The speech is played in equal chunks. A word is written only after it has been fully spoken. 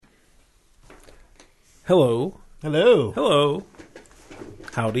Hello. Hello. Hello.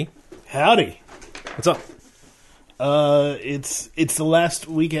 Howdy. Howdy. What's up? It's the last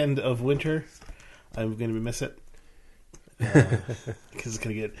weekend of winter. I'm going to miss it. Because it's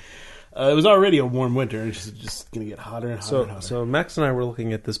going to get... it was already a warm winter. It's just going to get hotter and hotter and hotter. So Max and I were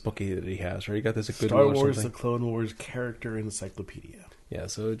looking at this bookie that he has, right? You got this at Goodwill Star or Wars, something? the Clone Wars Character Encyclopedia. Yeah,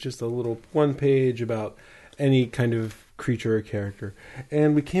 so it's just a little one page about any kind of creature or character.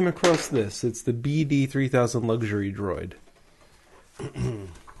 And we came across this. It's the BD-3000 Luxury Droid.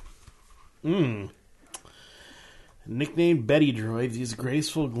 Nicknamed Betty Droids, these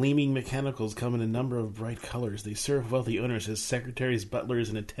graceful, gleaming mechanicals come in a number of bright colors. They serve wealthy owners as secretaries, butlers,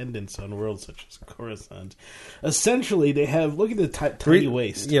 and attendants on worlds such as Coruscant. Essentially, they have... Look at the tiny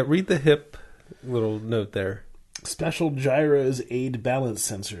waist. Yeah, read the hip little note there. Special gyros aid balance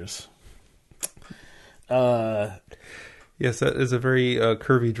sensors. Yes, that is a very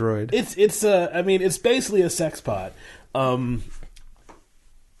curvy droid. It's basically a sex pot,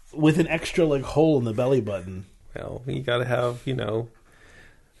 with an extra hole in the belly button. Well, you got to have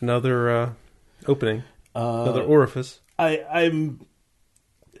another opening, another orifice. I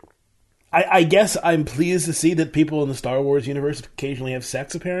guess I'm pleased to see that people in the Star Wars universe occasionally have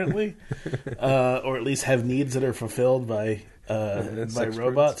sex, apparently, or at least have needs that are fulfilled by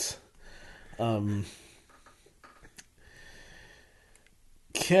robots.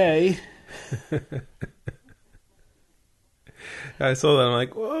 Okay. I saw that. I'm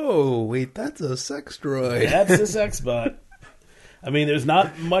like, whoa, wait, that's a sex droid. That's a sex bot. I mean, there's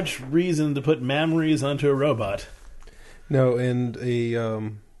not much reason to put memories onto a robot. No, and a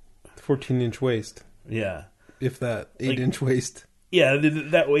 14-inch waist. Yeah. If that, 8-inch waist. Yeah,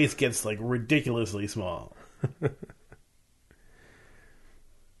 that waist gets ridiculously small.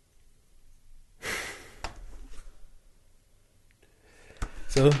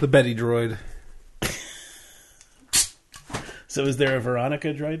 So, the Betty droid. So is there a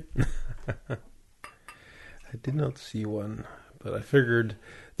Veronica droid? I did not see one, but I figured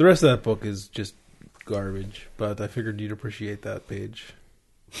the rest of that book is just garbage, but I figured you'd appreciate that page.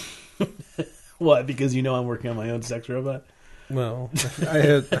 What, because I'm working on my own sex robot? Well,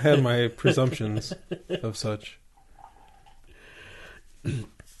 I had my presumptions of such.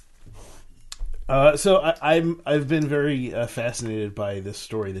 So I've been very fascinated by this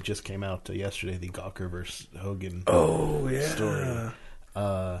story that just came out yesterday, the Gawker versus Hogan story.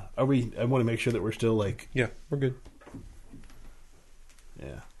 I want to make sure that we're still Yeah, we're good.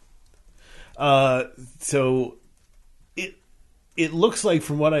 Yeah. So it looks like,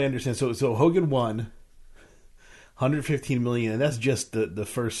 from what I understand, so Hogan won $115 million, and that's just the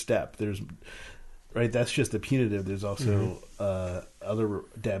first step. That's just the punitive. There's also other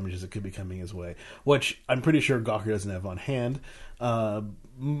damages that could be coming his way, which I'm pretty sure Gawker doesn't have on hand.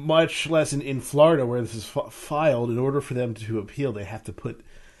 Much less in Florida, where this is filed. In order for them to appeal, they have to put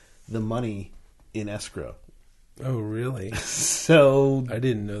the money in escrow. Oh, really? So I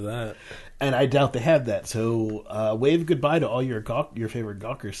didn't know that, and I doubt they have that. So wave goodbye to all your favorite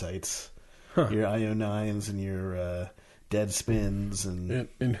Gawker sites, your IO9s and your Deadspins and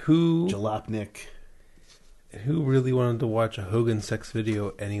who Jalopnik. Who really wanted to watch a Hogan sex video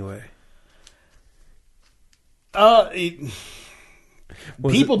anyway?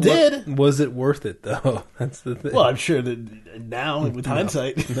 People did. Was it worth it, though? That's the thing. Well, I'm sure that now, with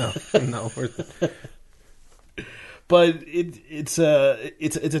hindsight, no, worth it. But it's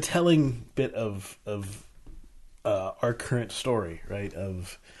a telling bit of our current story, right?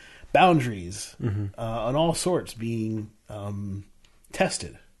 Of boundaries on all sorts being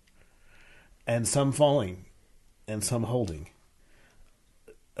tested, and some falling, and some holding.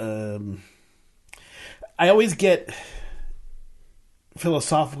 I always get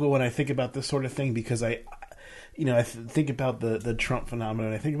philosophical when I think about this sort of thing, because I think about the Trump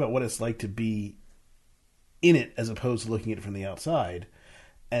phenomenon. I think about what it's like to be in it as opposed to looking at it from the outside,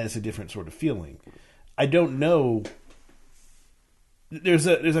 and it's a different sort of feeling. I don't know. There's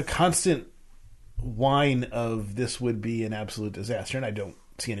a constant whine of this would be an absolute disaster, and I don't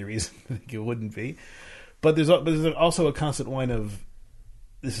see any reason to think it wouldn't be. But there's also a constant whine of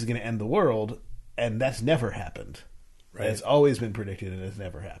this is going to end the world, and that's never happened. Right? It's always been predicted, and it's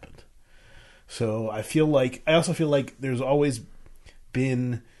never happened. So I also feel like there's always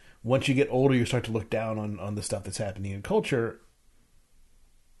been, once you get older, you start to look down on the stuff that's happening in culture.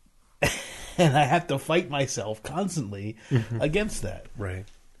 And I have to fight myself constantly against that. Right.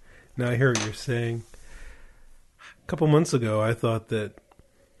 Now I hear what you're saying. A couple months ago, I thought that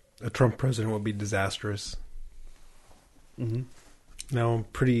a Trump president would be disastrous. Mm-hmm. Now I'm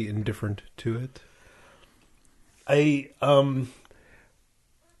pretty indifferent to it. I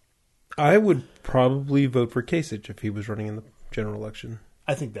I would probably vote for Kasich if he was running in the general election.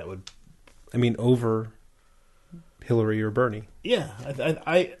 I think that would. I mean, over Hillary or Bernie. Yeah,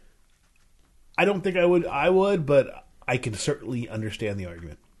 I don't think I would. I would, but I can certainly understand the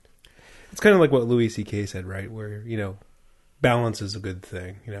argument. It's kind of like what Louis C.K. said, right? Where, balance is a good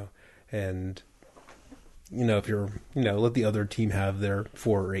thing, and, if you're, let the other team have their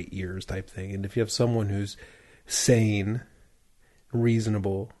 4 or 8 years type thing. And if you have someone who's sane,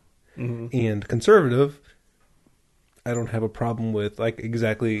 reasonable, and conservative, I don't have a problem with,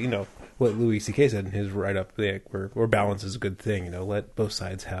 exactly, what Louis C.K. said in his write-up, where balance is a good thing, let both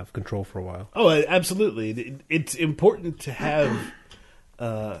sides have control for a while. Oh, absolutely. It's important to have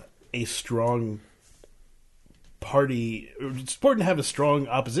a strong party. It's important to have a strong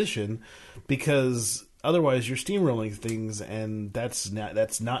opposition, because otherwise you're steamrolling things, and that's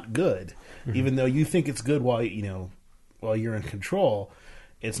not good. Mm-hmm. Even though you think it's good while you're in control,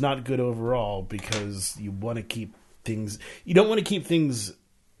 it's not good overall, because you want to keep things. You don't want to keep things.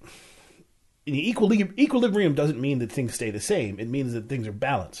 Equilibrium doesn't mean that things stay the same. It means that things are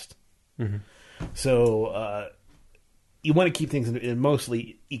balanced. Mm-hmm. So you want to keep things in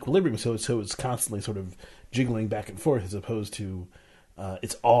mostly equilibrium, so it's constantly sort of jiggling back and forth, as opposed to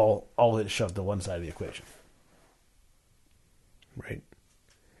it's all shoved to one side of the equation. Right.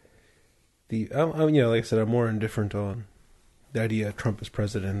 Like I said, I'm more indifferent on the idea of Trump as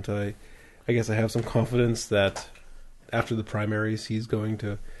president. I guess I have some confidence that after the primaries, he's going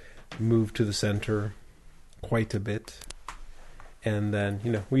to move to the center quite a bit. And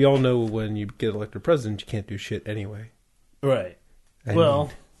then, we all know when you get elected president, you can't do shit anyway. Right. There's a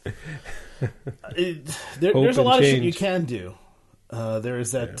lot of shit you can do. There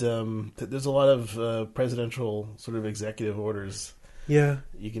is that. There's a lot of presidential sort of executive orders. Yeah,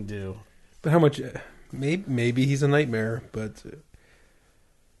 you can do. But how much? Maybe he's a nightmare, but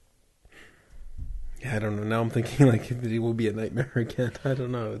I don't know. Now I'm thinking he will be a nightmare again. I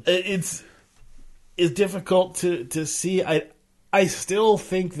don't know. It's difficult to see. I still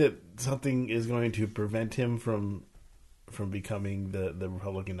think that something is going to prevent him from becoming the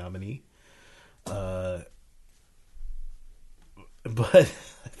Republican nominee. But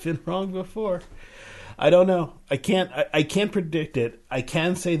I've been wrong before. I don't know. I can't predict it. I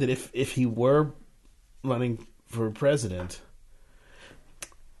can say that if he were running for president,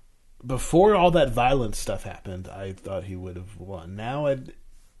 before all that violent stuff happened, I thought he would have won. Now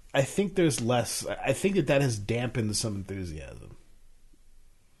I think there's less. I think that has dampened some enthusiasm.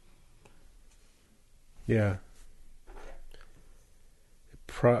 Yeah.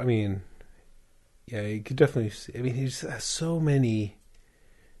 You could definitely see. He just has so many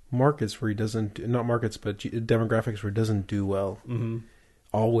markets where he doesn't, not markets, but demographics where he doesn't do well. Mm-hmm.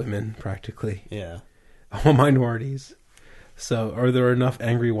 All women, practically. Yeah. All minorities. So, are there enough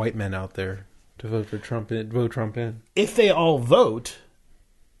angry white men out there to vote Trump in? If they all vote,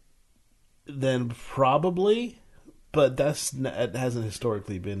 then probably, but that hasn't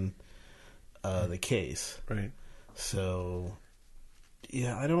historically been the case. Right. So,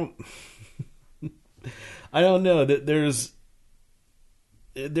 yeah, I don't know that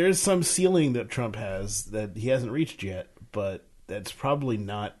there's some ceiling that Trump has that he hasn't reached yet, but that's probably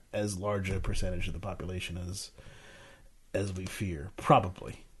not as large a percentage of the population as we fear.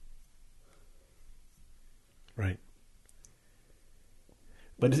 Probably. Right.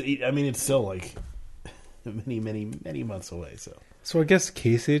 But it's still many, many, many months away. So I guess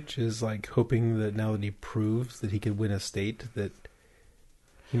Kasich is hoping that now that he proves that he could win a state, that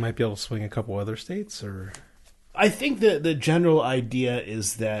he might be able to swing a couple other states, or I think that the general idea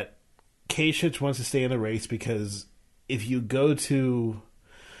is that Kasich wants to stay in the race because if you want to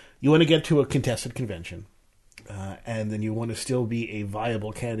get to a contested convention, and then you want to still be a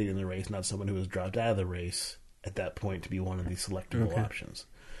viable candidate in the race, not someone who has dropped out of the race at that point to be one of the selectable options.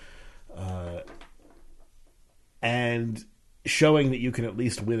 And showing that you can at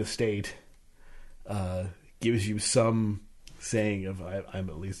least win a state gives you some saying of I'm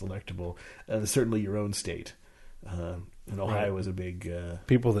at least electable. Certainly your own state. And Ohio was a big...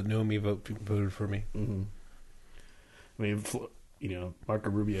 people that know me voted for me. Mm-hmm. I mean,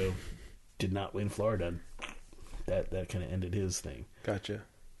 Marco Rubio did not win Florida. That kind of ended his thing. Gotcha.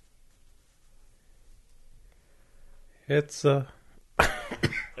 It's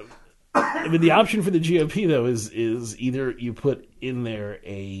I mean, the option for the GOP though is either you put in there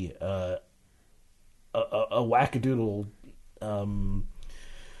a wackadoodle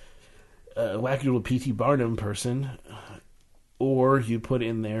P.T. Barnum person, or you put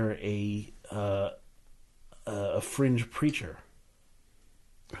in there a fringe preacher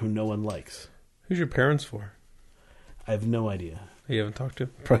who no one likes. Who's your parents for? I have no idea. You haven't talked to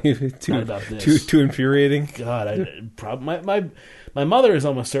him? Probably Not about this. too infuriating. God, my mother is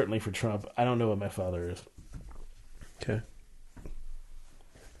almost certainly for Trump. I don't know what my father is. Okay.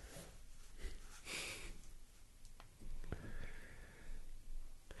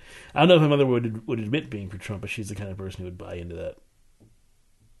 I don't know if my mother would admit being for Trump, but she's the kind of person who would buy into that.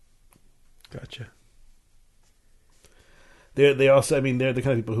 Gotcha. They also, I mean, they're the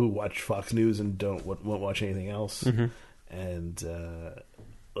kind of people who watch Fox News and won't watch anything else, and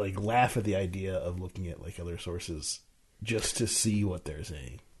like laugh at the idea of looking at like other sources just to see what they're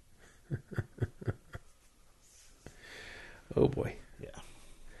saying. Oh boy. Yeah.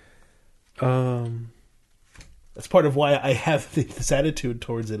 That's part of why I have this attitude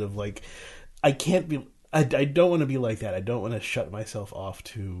towards it of like, I can't be, I don't want to be like that. I don't want to shut myself off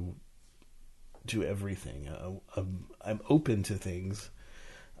to everything. I'm open to things.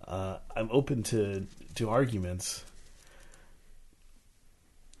 I'm open to arguments.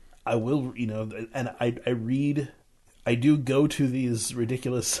 I will, and I read. I do go to these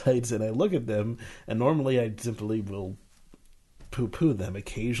ridiculous sites and I look at them, and normally I simply will poo-poo them.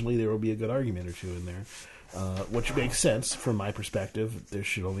 Occasionally there will be a good argument or two in there, which makes sense from my perspective. It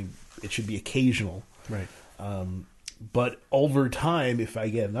should be occasional, right? But over time, if I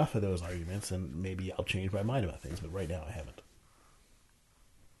get enough of those arguments, then maybe I'll change my mind about things. But right now, I haven't.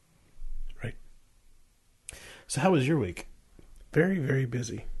 Right. So, how was your week? Very, very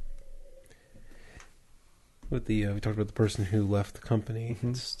busy. With we talked about the person who left the company.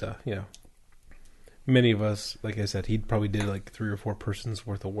 It's, many of us, like I said, he probably did like 3 or 4 persons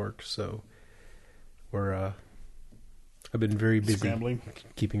worth of work. So I've been very busy scrambling,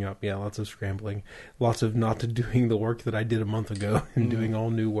 keeping up. Yeah, lots of scrambling, lots of not doing the work that I did a month ago and doing all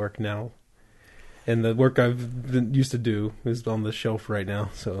new work now. And the work I've been used to do is on the shelf right now,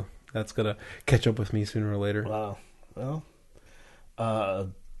 so that's gonna catch up with me sooner or later. Wow. Well, are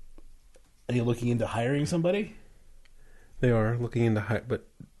you looking into hiring somebody? They are looking into but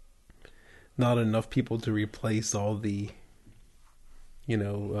not enough people to replace all the,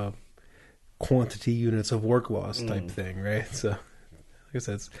 quantity units of work loss type thing, right? So, like I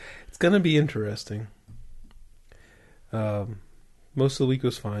said, it's going to be interesting. Most of the week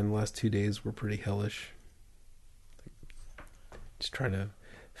was fine. The last 2 days were pretty hellish. Just trying to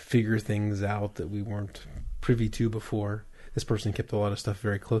figure things out that we weren't privy to before. This person kept a lot of stuff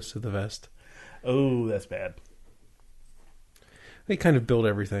very close to the vest. Oh, that's bad. He kind of built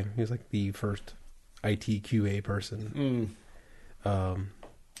everything. He was like the first IT QA person.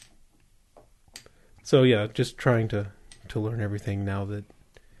 So yeah, just trying to learn everything now that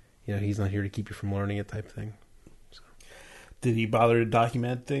he's not here to keep you from learning it type thing. So. Did he bother to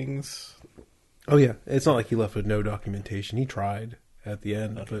document things? Oh yeah, it's not like he left with no documentation. He tried at the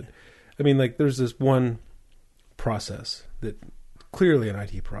end, but I mean, like there's this one process that clearly an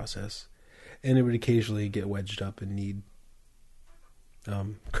IT process, and it would occasionally get wedged up and need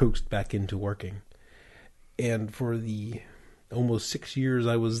coaxed back into working. And for the almost 6 years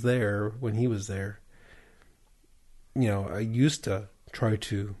I was there when he was there, I used to try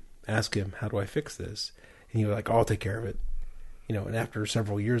to ask him, how do I fix this? And he was like, I'll take care of it. And after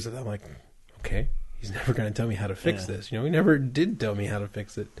several years of that, I'm like, okay, he's never going to tell me how to fix this. He never did tell me how to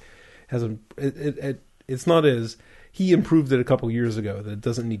fix it. It's not as, he improved it a couple years ago that it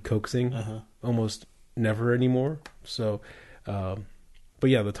doesn't need coaxing almost never anymore. So, but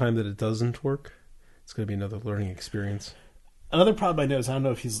yeah, the time that it doesn't work, it's going to be another learning experience. Another problem I notice, I don't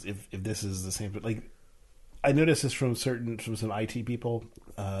know if this is the same, but like I notice this from some IT people,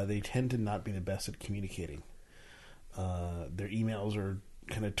 they tend to not be the best at communicating. Their emails are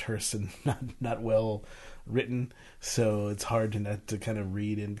kind of terse and not well written, so it's hard to kind of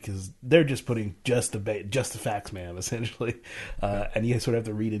read in because they're just putting just the facts, man, essentially, and you sort of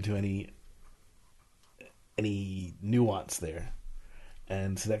have to read into any nuance there,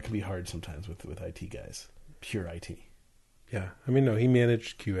 and so that can be hard sometimes with IT guys, pure IT. Yeah, I mean, no, he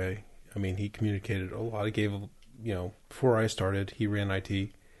managed QA. I mean, he communicated a lot. He gave, before I started, he ran IT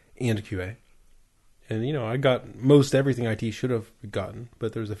and QA. And, I got most everything IT should have gotten,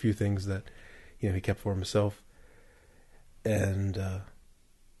 but there's a few things that, he kept for himself. And,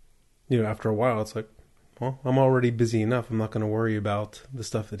 after a while, it's like, well, I'm already busy enough. I'm not going to worry about the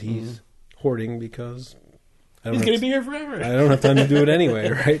stuff that he's hoarding because he's going to be here forever. I don't have time to do it anyway,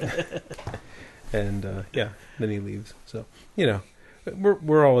 right? And, then he leaves. So,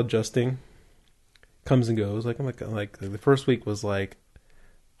 we're all adjusting. Comes and goes. Like the first week was like,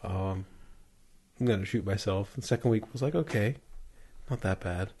 I'm gonna shoot myself. The second week was like, okay, not that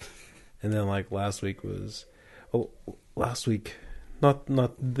bad. And then like last week,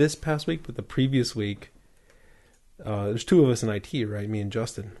 not this past week, but the previous week, there's two of us in IT, right? Me and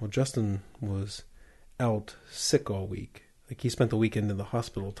Justin. Well, Justin was out sick all week. Like, he spent the weekend in the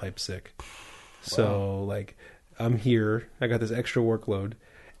hospital type sick. So, like, I'm here. I got this extra workload,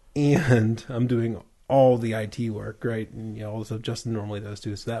 and I'm doing all the IT work, right? And, you know, all the stuff Justin normally does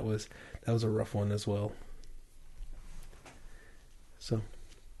too. So that was a rough one as well. So,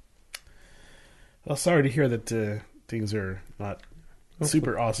 well, sorry to hear that things are not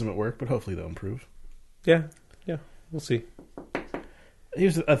super awesome at work, but hopefully they'll improve. yeah, we'll see.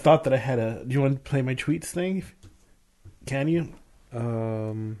 Here's a thought that I had. Do you want to play my tweets thing? Can you?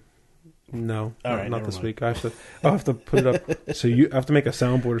 No, all right, not this mind. week. I'll have to put it up. So you have to make a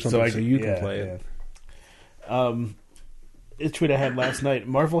soundboard or something so you can play it. A tweet I had last night: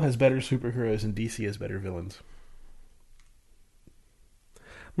 Marvel has better superheroes and DC has better villains.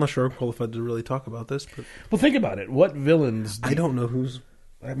 I'm not sure I'm qualified to really talk about this, but well, think about it. What villains? I don't know who's.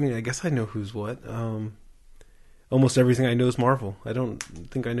 I mean, I guess I know who's what. Almost everything I know is Marvel. I don't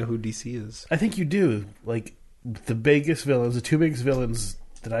think I know who DC is. I think you do. Like, the biggest villains, the two biggest villains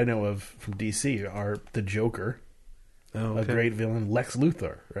that I know of from DC are the Joker, a great villain, Lex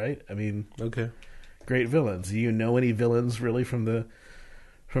Luthor, right? I mean, okay, great villains. Do you know any villains really from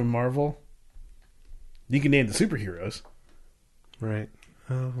Marvel? You can name the superheroes. right.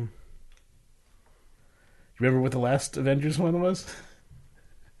 You remember what the last Avengers one was?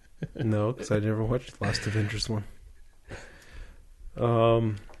 No, because I never watched the last Avengers one.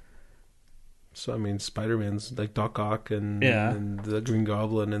 So I mean, Spider-Man's like Doc Ock and the Green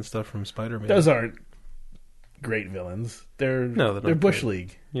Goblin and stuff from Spider-Man. Those aren't great villains. They're Bush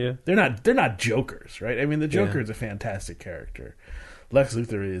League. Yeah, they're not Jokers, right? I mean, the Joker is a fantastic character. Lex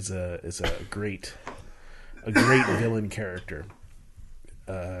Luthor is a great villain character.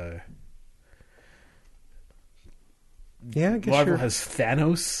 I guess Marvel has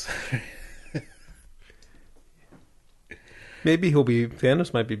Thanos. Maybe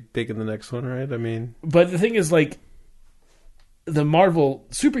Thanos might be big in the next one, right? I mean, but the thing is, like, the Marvel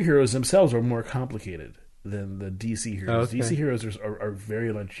superheroes themselves are more complicated than the DC heroes. Okay. DC heroes are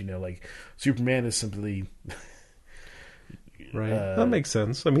very much, like, Superman is simply right. That makes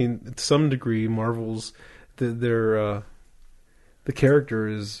sense. I mean, to some degree, Marvel's their character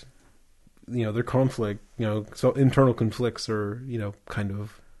is, their conflict, so internal conflicts are, kind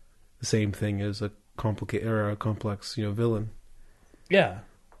of the same thing as a complicated or a complex, villain. Yeah,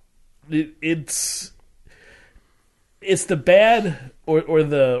 it's the bad or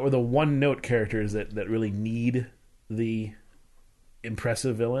the one note characters that really need the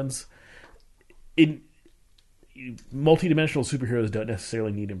impressive villains. In multidimensional superheroes don't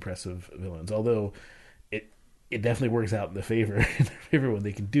necessarily need impressive villains, although it definitely works out in their favor when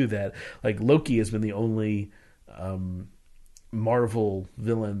they can do that. Like, Loki has been the only Marvel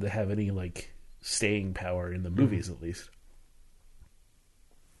villain to have any, like, staying power in the movies, at least.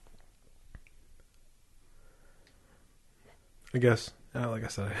 I guess. Like I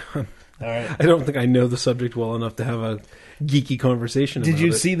said, all right. I don't think I know the subject well enough to have a geeky conversation about it. Did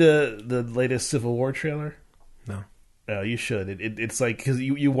you see the latest Civil War trailer? No. Oh, you should. It's like, because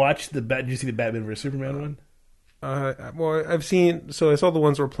you watched did you see the Batman vs Superman one? Well, I've seen. So I saw the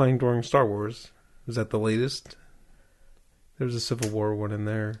ones that were playing during Star Wars. Is that the latest? There's a Civil War one in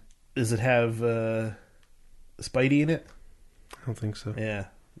there. Does it have Spidey in it? I don't think so. Yeah,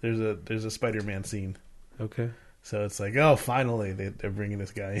 there's a Spider-Man scene. Okay. So it's like, oh, finally they're bringing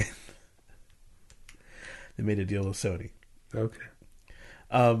this guy in. They made a deal with Sony. Okay.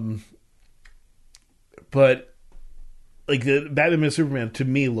 But, like, the Batman vs Superman to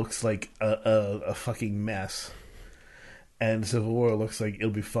me looks like a fucking mess, and Civil War looks like it'll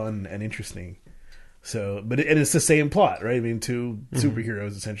be fun and interesting. So, but it's the same plot, right? I mean, two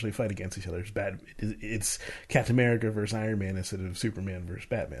superheroes essentially fight against each other. It's Captain America versus Iron Man instead of Superman versus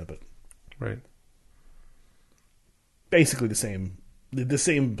Batman, but right, basically the same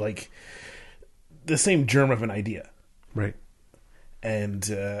germ of an idea, right? And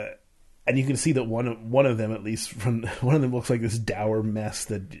you can see that one of them, at least from one of them, looks like this dour mess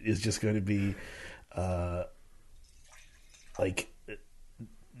that is just going to be, like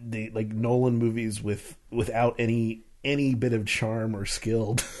Nolan movies without any bit of charm or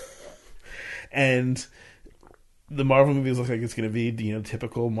skill, and the Marvel movies look like it's going to be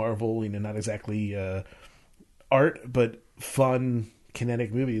typical Marvel, not exactly art, but fun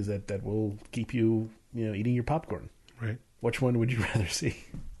kinetic movies that will keep you eating your popcorn. Right. Which one would you rather see?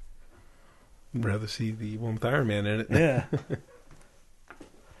 I'd rather see the one with Iron Man in it. Yeah.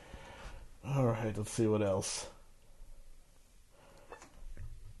 All right, let's see what else.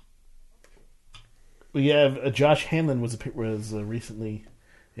 We have Josh Hanlon was recently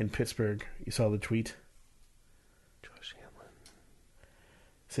in Pittsburgh. You saw the tweet?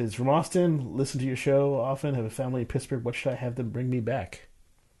 Says from Austin, listen to your show often, have a family in Pittsburgh. What should I have them bring me back?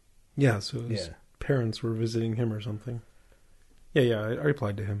 Yeah, so his parents were visiting him or something. Yeah, I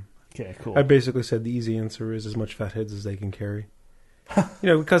replied to him. Okay, cool. I basically said the easy answer is as much fatheads as they can carry.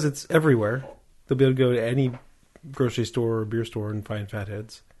 Because it's everywhere. They'll be able to go to any grocery store or beer store and find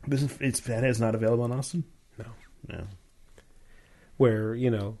fatheads. It's fatheads not available in Austin? No. Where,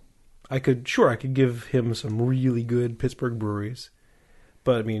 I could give him some really good Pittsburgh breweries.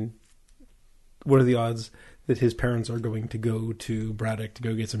 But, I mean, what are the odds that his parents are going to go to Braddock to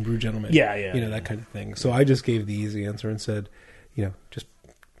go get some Brew Gentlemen? Yeah. That kind of thing. So I just gave the easy answer and said, just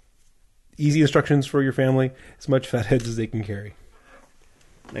easy instructions for your family, as much fatheads as they can carry.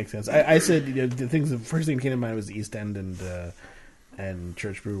 Makes sense. I said, the first thing that came to mind was the East End and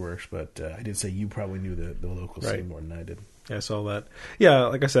Church Brew Works, but I did say you probably knew the local scene more than I did. Yeah, I saw that. Yeah,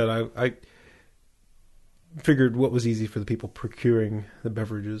 like I said, I figured what was easy for the people procuring the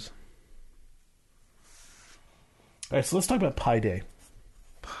beverages. All right, so let's talk about Pi Day.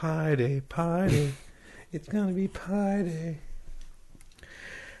 Pi Day. It's going to be Pi Day.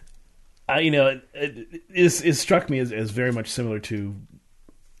 It struck me as very much similar to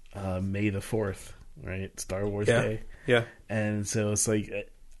May the 4th, right? Star Wars Day. Yeah. And so it's like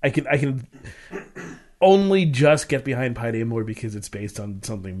I can only just get behind Pi Day more because it's based on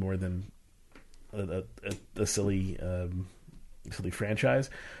something more than a silly franchise,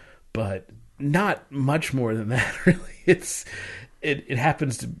 but not much more than that. Really, it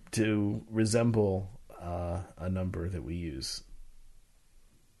happens to resemble a number that we use,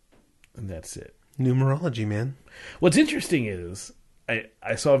 and that's it. Numerology, man. What's interesting is I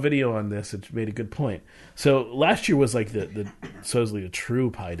saw a video on this that made a good point. So last year was like the supposedly a true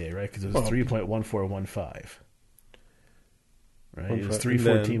Pi Day, right? Because it was 3.1415. Right, it was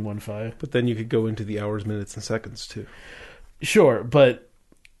 3:14:15. But then you could go into the hours, minutes, and seconds too. Sure, but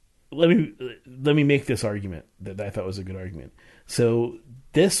let me make this argument that I thought was a good argument. So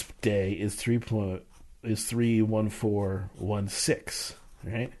this day is 3:14:16,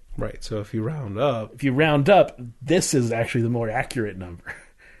 right? Right. So if you round up, this is actually the more accurate number.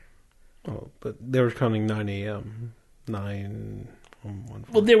 Oh, but they were counting 9 a.m. 9.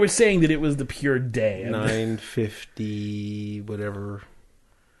 Well, they were saying that it was the pure day. 9:50, whatever.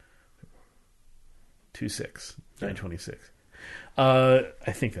 26, 9:26. I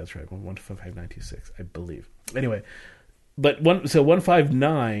think that's right. 15926, I believe. Anyway, but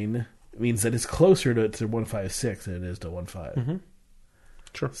 159 means that it's closer to 156 than it is to 15. Mm-hmm.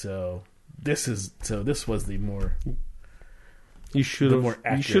 Sure. So this was the more. You should have went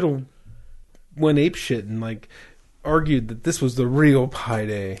apeshit and argued that this was the real Pi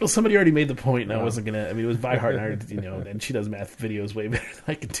Day. Well, somebody already made the point, and I wasn't gonna. I mean, it was by heart, and and she does math videos way better than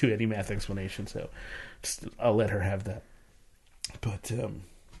I can do any math explanation. So, I'll let her have that. But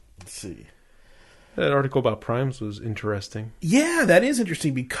let's see. That article about primes was interesting. Yeah, that is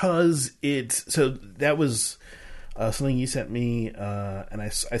interesting because that was something you sent me, and I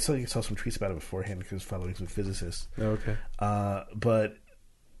saw some tweets about it beforehand because I was following some physicists. Okay, but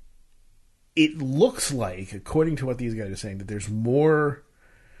it looks like, according to what these guys are saying, that there's more.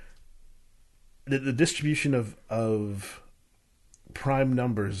 The distribution of prime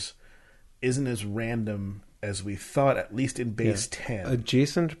numbers isn't as random as we thought, at least in base 10.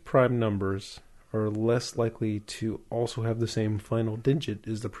 Adjacent prime numbers are less likely to also have the same final digit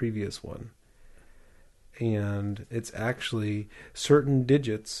as the previous one. And it's actually certain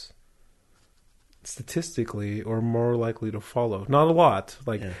digits statistically are more likely to follow. Not a lot.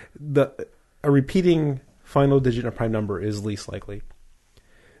 A repeating final digit in a prime number is least likely.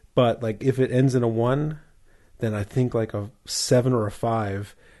 But if it ends in a 1, then I think a 7 or a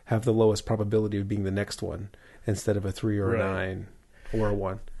 5 have the lowest probability of being the next one instead of a 3 or a 9 or a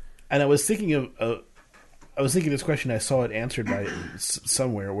 1. And I was thinking of this question. I saw it answered by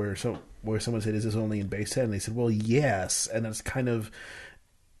somewhere where someone said, "Is this only in base 10?" And they said, "Well, yes." And that's kind of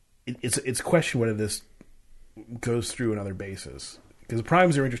it's a question whether this goes through in other bases, because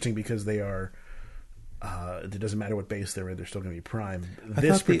primes are interesting because they are. It doesn't matter what base they're in; they're still going to be prime.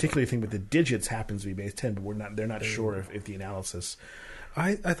 This particular thing with the digits happens to be base 10, but they're not sure if the analysis.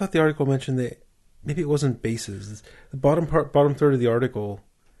 I thought the article mentioned that maybe it wasn't bases. The bottom third of the article,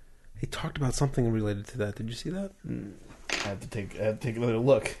 he talked about something related to that. Did you see that? I have to take another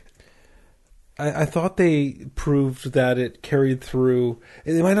look. I thought they proved that it carried through.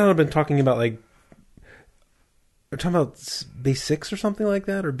 They might not have been talking about they're talking about base 6 or something like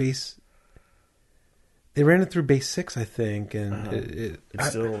that, or base. They ran it through base 6, I think, and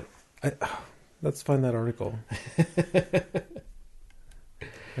let's find that article.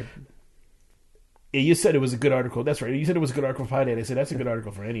 Yeah, you said it was a good article. That's right. You said it was a good article for Pi Day. And I said that's a good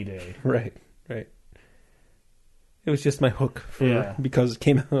article for any day. Right. It was just my hook for because it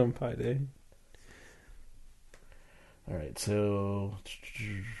came out on Pi Day. All right, so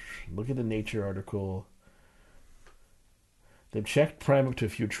look at the Nature article. They've checked prime up to a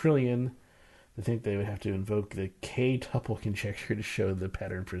few trillion. They think they would have to invoke the K-tuple conjecture to show the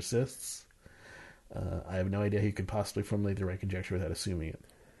pattern persists. I have no idea how you could possibly formulate the right conjecture without assuming it.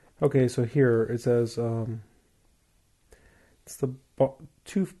 Okay, so here it says it's the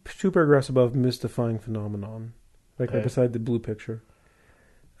two paragraphs above mystifying phenomenon, like right beside the blue picture.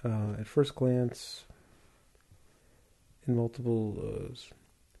 At first glance, in multiple.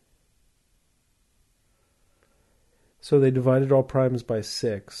 So they divided all primes by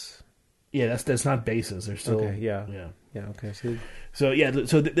 6. Yeah, that's not bases. They're still okay. Yeah. Okay. So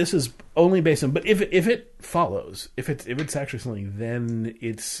this is only based on. But if it follows, if it's actually something, then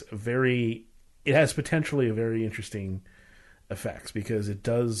it has potentially a very interesting effects because it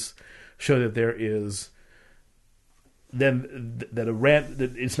does show that there is then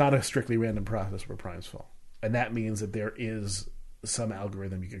that it's not a strictly random process where primes fall, and that means that there is some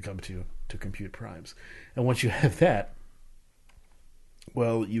algorithm you can come to compute primes, and once you have that,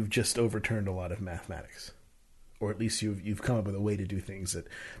 well, you've just overturned a lot of mathematics, or at least you've come up with a way to do things that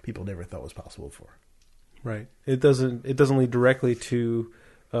people never thought was possible before. Right. It doesn't lead directly to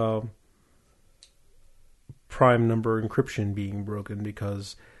prime number encryption being broken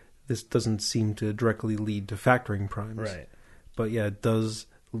because this doesn't seem to directly lead to factoring primes. Right. But yeah, it does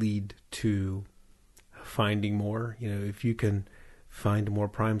lead to finding more. If you can find more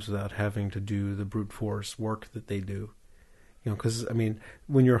primes without having to do the brute force work that they do. Because,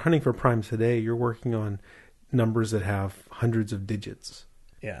 when you're hunting for primes today, you're working on numbers that have hundreds of digits.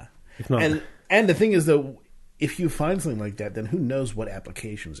 Yeah. If not, and the thing is, though, if you find something like that, then who knows what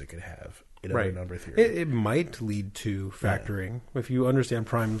applications it could have in other number theory. It might lead to factoring. Yeah. If you understand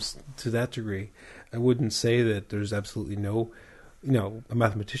primes to that degree, I wouldn't say that there's absolutely no, a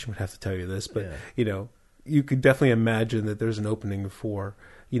mathematician would have to tell you this, but, you could definitely imagine that there's an opening for,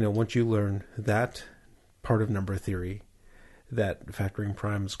 once you learn that part of number theory, that factoring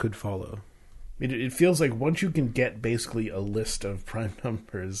primes could follow. It feels like once you can get basically a list of prime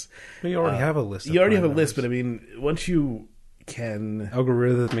numbers... Well, you already have a list. You already have a list, but once you can...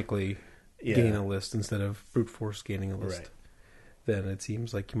 algorithmically gain a list instead of brute force gaining a list, then it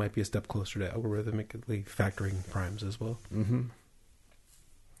seems like you might be a step closer to algorithmically factoring primes as well. Mm-hmm.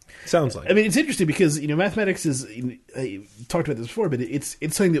 Sounds like. It's interesting because mathematics is. I talked about this before, but it's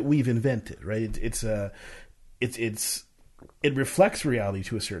something that we've invented, right? It reflects reality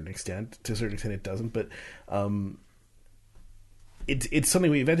to a certain extent. To a certain extent, it doesn't, but it's something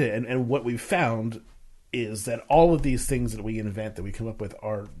we invented, and what we've found is that all of these things that we invent, that we come up with,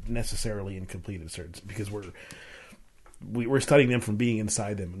 are necessarily incomplete at certain because we're studying them from being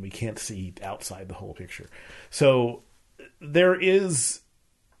inside them, and we can't see outside the whole picture. So there is.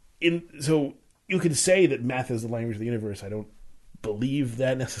 So you could say that math is the language of the universe. I don't believe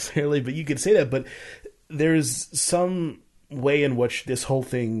that necessarily, but you could say that. But there's some way in which this whole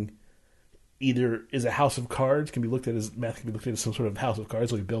thing either is a house of cards, can be looked at as math can be looked at as some sort of house of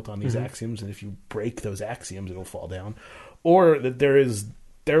cards, like built on these axioms, and if you break those axioms, it'll fall down, or that there is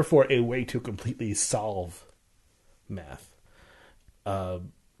therefore a way to completely solve math.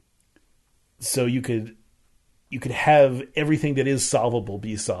 So you could have everything that is solvable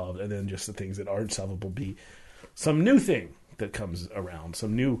be solved, and then just the things that aren't solvable be some new thing that comes around,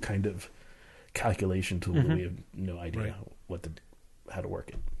 some new kind of calculation tool that we have no idea how to work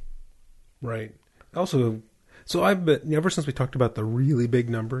it. Right. Also, so I've been, ever since we talked about the really big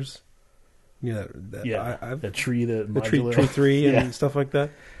numbers, the tree, the tree 3 and stuff like that.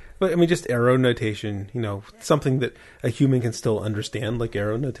 But just arrow notation, something that a human can still understand, like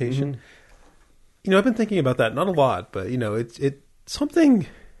arrow notation. I've been thinking about that, not a lot, but it's something.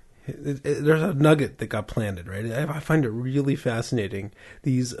 There's a nugget that got planted, right? I find it really fascinating.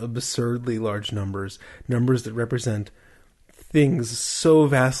 These absurdly large numbers that represent things so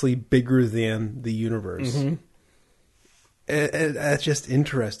vastly bigger than the universe. And it's just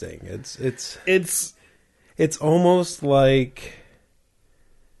interesting. It's almost like,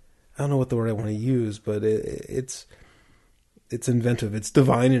 I don't know what the word I want to use, but it's inventive. It's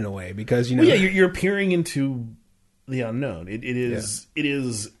divine in a way because you're peering into the unknown. It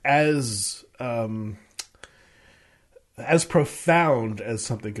is as profound as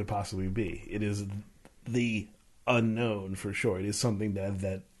something could possibly be. It is the unknown for sure. It is something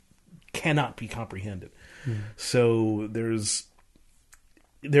that cannot be comprehended. So there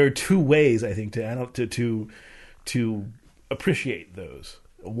are two ways, I think, to appreciate those.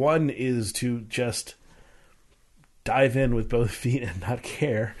 One is to just dive in with both feet and not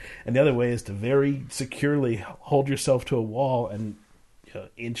care, and the other way is to very securely hold yourself to a wall and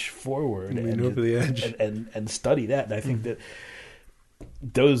inch forward and over the edge and study that. And I think that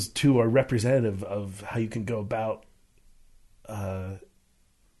those two are representative of how you can go about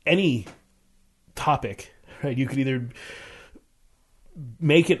any topic. Right? You could either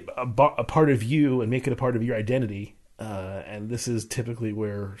make it a part of you and make it a part of your identity. And this is typically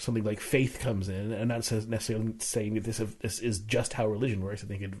where something like faith comes in. And not necessarily saying that this is just how religion works. I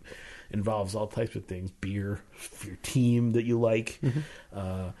think it involves all types of things: beer, your team that you like,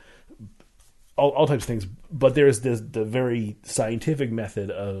 all types of things. But there's the very scientific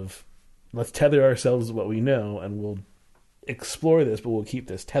method of let's tether ourselves to what we know, and we'll explore this, but we'll keep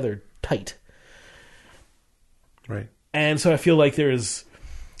this tether tight. Right. And so I feel like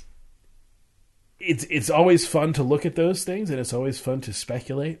it's always fun to look at those things, and it's always fun to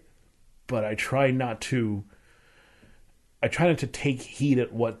speculate, but I try not to take heed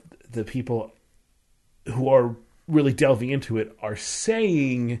at what the people who are really delving into it are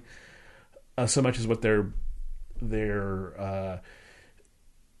saying, so much as what they're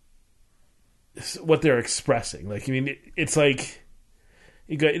expressing. Like, I mean, it's like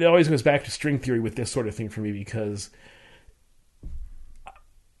it always goes back to string theory with this sort of thing for me, because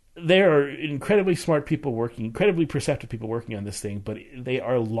there are incredibly smart people working, incredibly perceptive people working on this thing, but they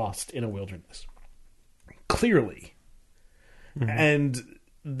are lost in a wilderness, clearly. Mm-hmm. And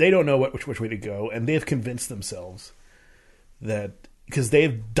they don't know which way to go, and they've convinced themselves that, because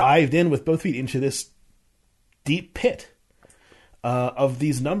they've dived in with both feet into this deep pit of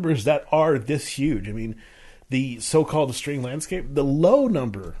these numbers that are this huge. I mean, the so-called string landscape, the low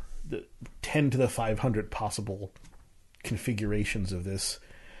number, the 10 to the 500 possible configurations of this,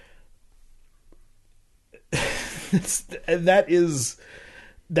 that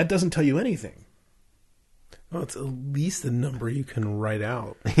doesn't tell you anything. Well, it's at least a number you can write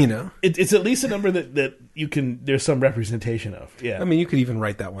out, you know? It's at least a number that you can, there's some representation of. Yeah. I mean, you could even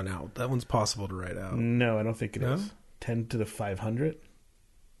write that one out. That one's possible to write out. No, I don't think it is. 10 to the 500?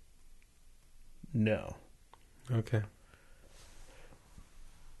 No. Okay.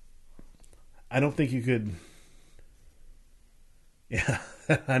 I don't think you could. Yeah.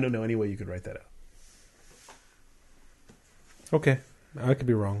 I don't know any way you could write that out. Okay. I could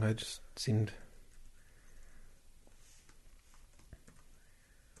be wrong. I just seemed...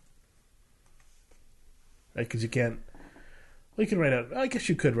 Right, because you can't... Well, you can write out... I guess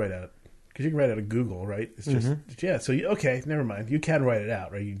you could write out... Because you can write out a Google, right? It's just... Mm-hmm. Yeah, so... Okay, never mind. You can write it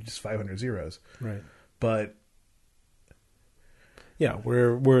out, right? You just 500 zeros. Right. But... Yeah,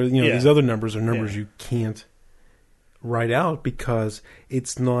 where these other numbers are numbers you can't write out because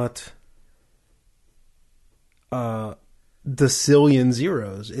it's not... decillion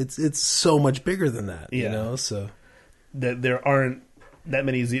zeros. It's so much bigger than that, you know. So that there aren't that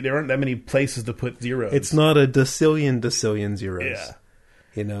many places to put zeros. It's not a decillion zeros. Yeah,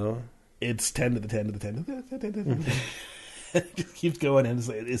 you know, it's 10 to the 10 to the 10 to the 10. It just keeps going, and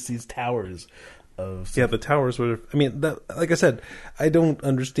it's these towers of the towers were. I mean, like I said, I don't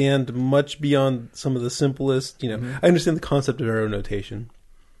understand much beyond some of the simplest. You know, I understand the concept of arrow notation.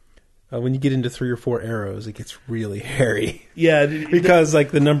 When you get into 3 or 4 arrows, it gets really hairy. Yeah, because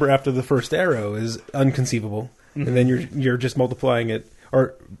like the number after the first arrow is unconceivable, and then you're just multiplying it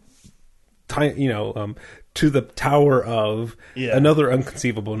to the tower of another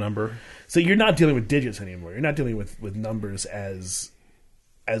unconceivable number. So you're not dealing with digits anymore. You're not dealing with numbers as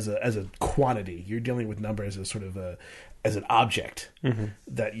a quantity. You're dealing with numbers as sort of as an object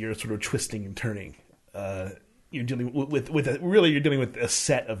that you're sort of twisting and turning. You're dealing you're dealing with a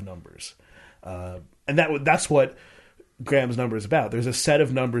set of numbers, and that's what Graham's number is about. There's a set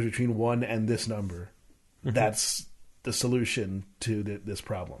of numbers between 1 and this number. That's the solution to this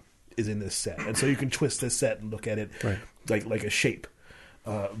problem is in this set, and so you can twist this set and look at it like a shape,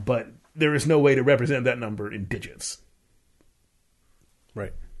 but there is no way to represent that number in digits,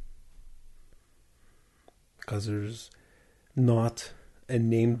 right? Because there's not a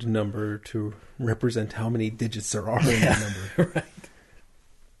named number to represent how many digits there are in that number. Right.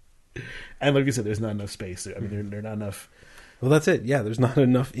 And like you said, there's not enough space. I mean, there's not enough... Well, that's it. Yeah, there's not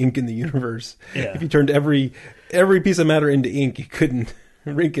enough ink in the universe. Yeah. If you turned every piece of matter into ink, you couldn't...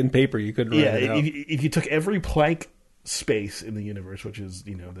 ink and paper, you couldn't write it out. If you took every Planck space in the universe, which is,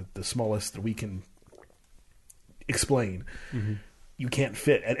 the smallest that we can explain, you can't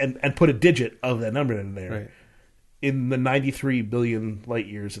fit... And put a digit of that number in there. Right. In the 93 billion light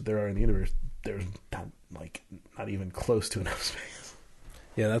years that there are in the universe, there's not even close to enough space.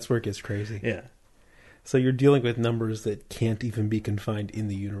 Yeah, that's where it gets crazy. Yeah. So you're dealing with numbers that can't even be confined in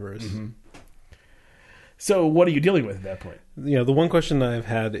the universe. Mm-hmm. So what are you dealing with at that point? The one question I've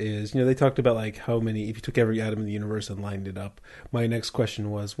had is, they talked about like how many, if you took every atom in the universe and lined it up. My next question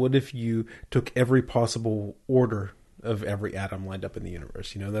was, what if you took every possible order of every atom lined up in the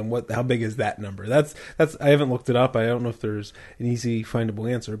universe? Then how big is that number? That's I haven't looked it up. I don't know if there's an easy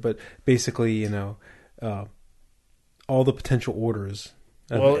findable answer, but basically, all the potential orders.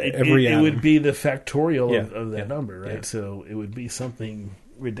 It would be the factorial of that Yeah. number, right? Yeah. So it would be something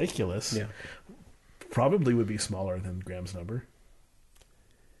ridiculous. Yeah. Probably would be smaller than Graham's number.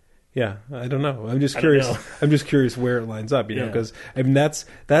 Yeah, I don't know. I'm just I don't curious. know. I'm just curious where it lines up, Yeah. because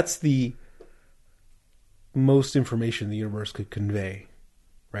that's the most information the universe could convey,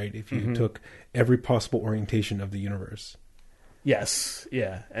 right? If you took every possible orientation of the universe. Yes,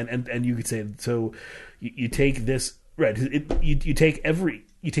 yeah, and you could say so. You take this right. You take every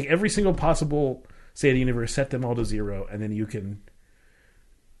single possible say of the universe, set them all to 0, and then you can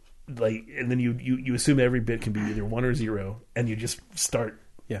and then you assume every bit can be either 1 or 0, and you just start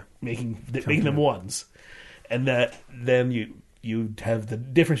making them ones, and then you have the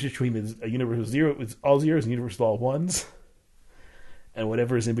difference between a universe with 0 with all zeros and a universe with all ones, and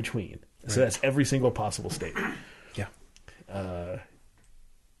whatever is in between. Right. So that's every single possible state. Yeah.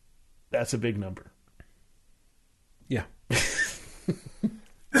 That's a big number. Yeah.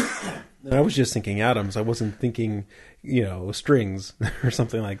 I was just thinking atoms. I wasn't thinking, strings or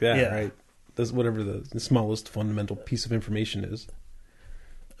something like that, right? That's whatever the smallest fundamental piece of information is.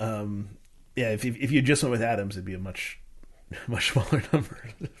 If you just went with atoms, it'd be a much smaller number.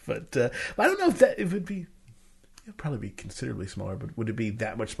 But I don't know if it would be. It'd probably be considerably smaller, but would it be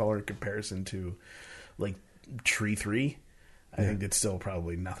that much smaller in comparison to, like, tree 3? I think it's still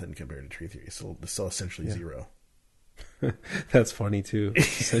probably nothing compared to tree 3. It's still essentially 0. That's funny too.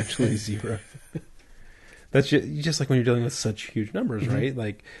 Essentially 0. That's just like when you're dealing with such huge numbers, right?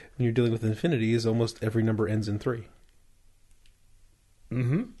 Like when you're dealing with infinities, almost every number ends in 3.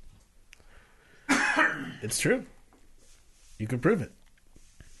 Mm-hmm. It's true. You can prove it.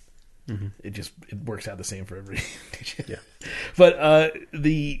 Mm-hmm. It works out the same for every digit. Yeah. But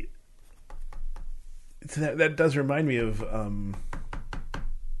that does remind me of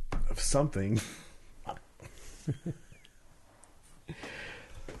something.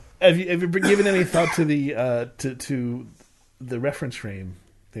 Have you given any thought to the to the reference frame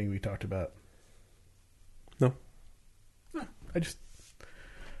thing we talked about? No. I just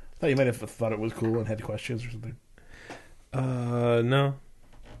thought you might have thought it was cool and had questions or something. No.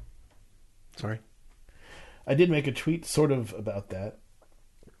 Sorry. I did make a tweet sort of about that.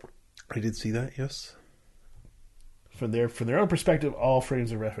 I did see that, yes. From their own perspective, all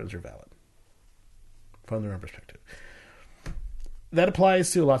frames of reference are valid. From their own perspective. That applies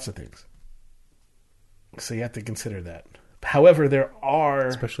to lots of things. So you have to consider that. However, there are...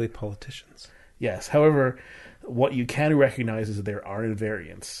 Especially politicians. Yes. However, what you can recognize is that there are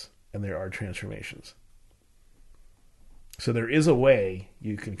invariants and there are transformations. So there is a way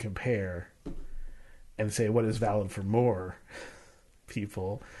you can compare and say what is valid for more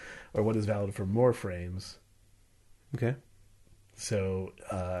people or what is valid for more frames. Okay. So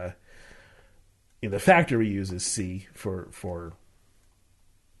the factor we use is C for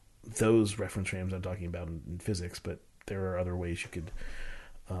those reference frames I'm talking about in physics, but there are other ways you could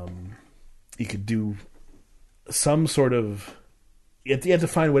do some sort of... You have to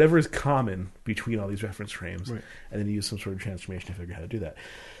find whatever is common between all these reference frames, right, and then use some sort of transformation to figure out how to do that.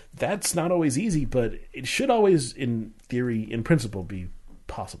 That's not always easy, but it should always, in theory, in principle, be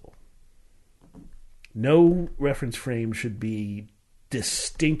possible. No reference frame should be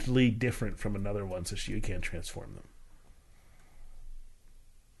distinctly different from another one, so you can't transform them.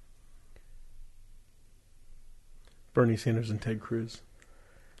 Bernie Sanders and Ted Cruz.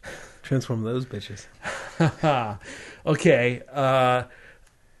 Transform those bitches. Okay.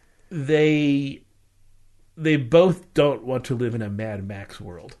 They both don't want to live in a Mad Max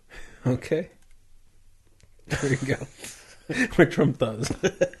world. Okay. There you go. Where Trump does.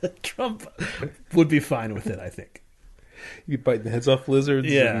 Trump would be fine with it, I think. You bite the heads off lizards.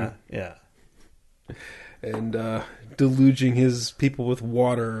 Yeah. And deluging his people with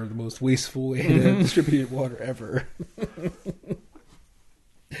water, the most wasteful way to distribute water ever.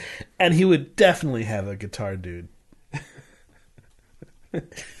 And he would definitely have a guitar dude.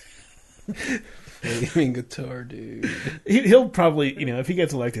 Flaming guitar dude. He'll probably, if he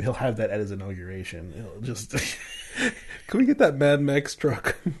gets elected, he'll have that at his inauguration. He'll just... Can we get that Mad Max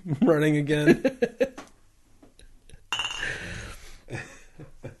truck running again?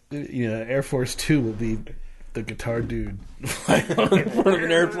 Air Force 2 will be the guitar dude flying in front of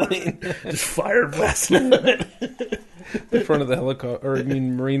an airplane. just fire blasting out of it. In front of the helicopter, or I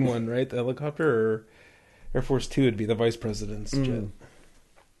mean Marine One, right? The helicopter, or Air Force Two would be the vice president's jet.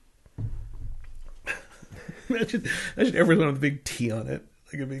 Imagine everyone with a big T on it,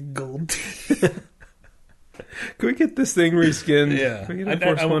 like a big gold T. Can we get this thing reskinned? Yeah, Can we get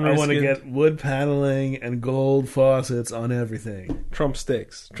Air Force One I want to reskinned? get wood paneling and gold faucets on everything. Trump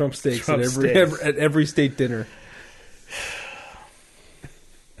steaks Trump at every state dinner.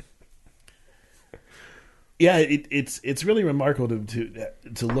 Yeah, it's really remarkable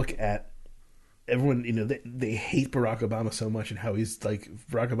to look at everyone. You know, they hate Barack Obama so much, and how he's like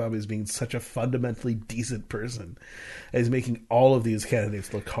Barack Obama is being such a fundamentally decent person, and he's making all of these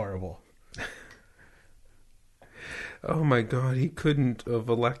candidates look horrible. Oh my God, he couldn't have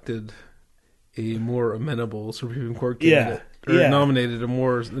elected a more amenable Supreme Court candidate. Yeah. Nominated a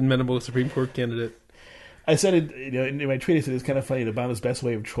more amenable Supreme Court candidate. I said it, you know, in my tweet. I said it's kind of funny. Obama's best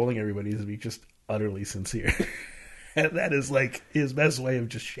way of trolling everybody is to be just utterly sincere, and that is like his best way of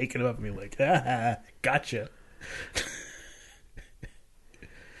just shaking him up and being like, gotcha.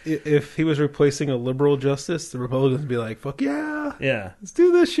 If he was replacing a liberal justice, the Republicans would be like, fuck yeah, let's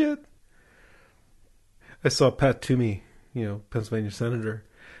do this shit. I saw Pat Toomey, you know, Pennsylvania senator,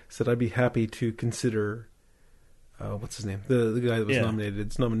 said I'd be happy to consider, what's his name? The guy that was nominated,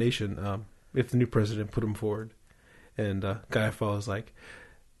 his nomination, if the new president put him forward. And Guy Fawkes was like,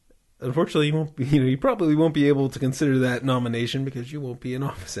 unfortunately, you won't be, you probably won't be able to consider that nomination because you won't be in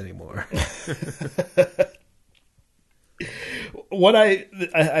office anymore. What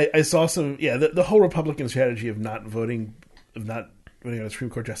I saw some, the whole Republican strategy of not voting on a Supreme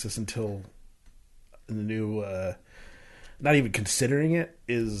Court justice until the new, not even considering it,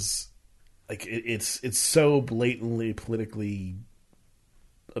 is like it's so blatantly politically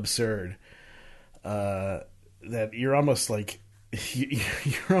absurd that you're almost like you're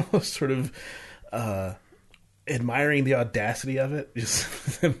almost sort of admiring the audacity of it,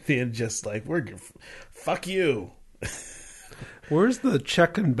 just being just like, fuck you. Where's the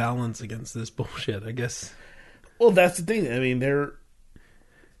check and balance against this bullshit? I guess. Well, that's the thing. I mean, the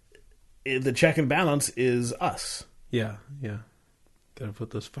check and balance is us. Yeah. Gotta put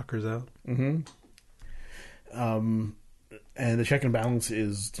those fuckers out. Mm-hmm. And the check and balance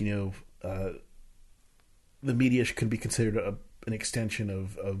is, the media can be considered an extension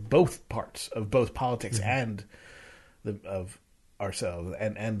of both parts, of both politics and of ourselves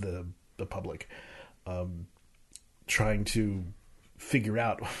and the public, trying to figure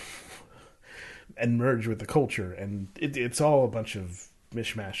out and merge with the culture, and it's all a bunch of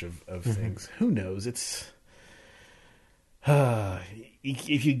mishmash of things. Who knows? It's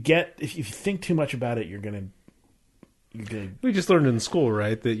if you think too much about it, you're gonna. We just learned in school,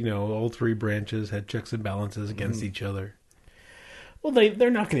 right, that all three branches had checks and balances against each other. Well, they're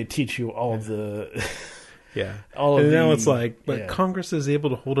not going to teach you all of the now it's like, but Congress is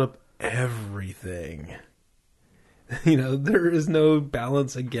able to hold up everything. There is no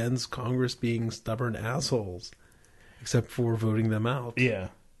balance against Congress being stubborn assholes, except for voting them out. Yeah.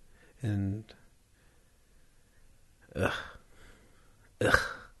 And ugh.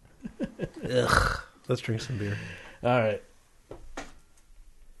 Let's drink some beer. All right.